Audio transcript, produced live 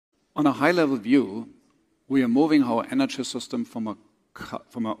on a high-level view, we are moving our energy system from an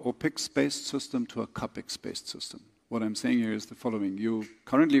OPEX-based system to a CAPEX-based system. What I'm saying here is the following.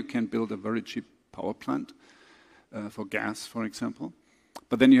 Currently, you can build a very cheap power plant for gas, for example,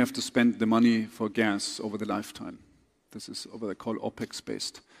 but then you have to spend the money for gas over the lifetime. This is what they call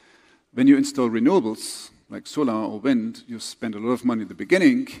OPEX-based. When you install renewables, like solar or wind, you spend a lot of money at the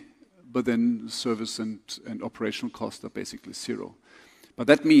beginning, but then service and operational costs are basically zero. But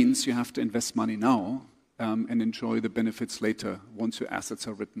that means you have to invest money now and enjoy the benefits later once your assets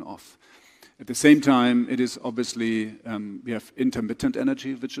are written off. At the same time, it is obviously, we have intermittent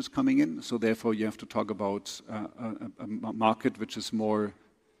energy which is coming in, so therefore you have to talk about a market which is more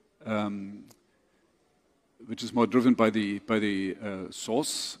driven by the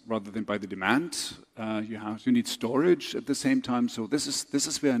source rather than by the demand. You need storage at the same time. So this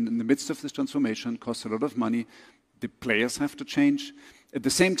is where in the midst of this transformation costs a lot of money. The players have to change. At the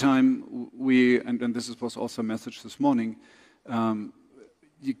same time, and this was also a message this morning,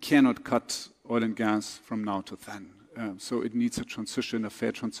 you cannot cut oil and gas from now to then. So it needs a transition, a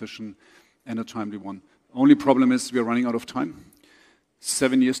fair transition, and a timely one. Only problem is we are running out of time.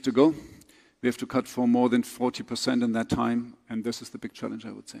 7 years to go. We have to cut for more than 40% in that time, and this is the big challenge,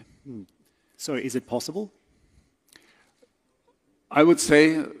 I would say. So is it possible? I would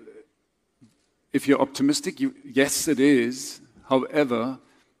say, if you're optimistic, yes, it is. However,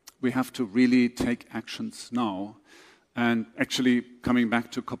 we have to really take actions now. And actually, coming back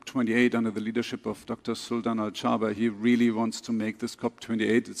to COP28 under the leadership of Dr. Sultan Al-Jaber, he really wants to make this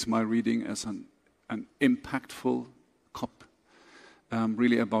COP28, it's my reading, as an impactful COP.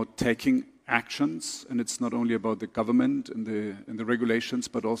 Really about taking actions, and it's not only about the government and the regulations,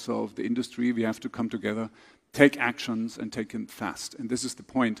 but also of the industry. We have to come together, take actions, and take them fast. And this is the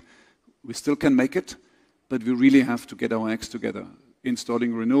point. We still can make it, but we really have to get our acts together.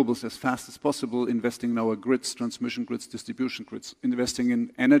 Installing renewables as fast as possible, investing in our grids, transmission grids, distribution grids, investing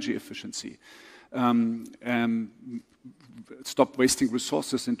in energy efficiency, stop wasting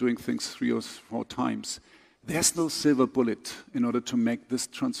resources and doing things 3 or 4 times. There's no silver bullet in order to make this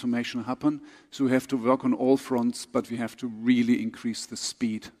transformation happen. So we have to work on all fronts, but we have to really increase the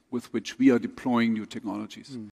speed with which we are deploying new technologies.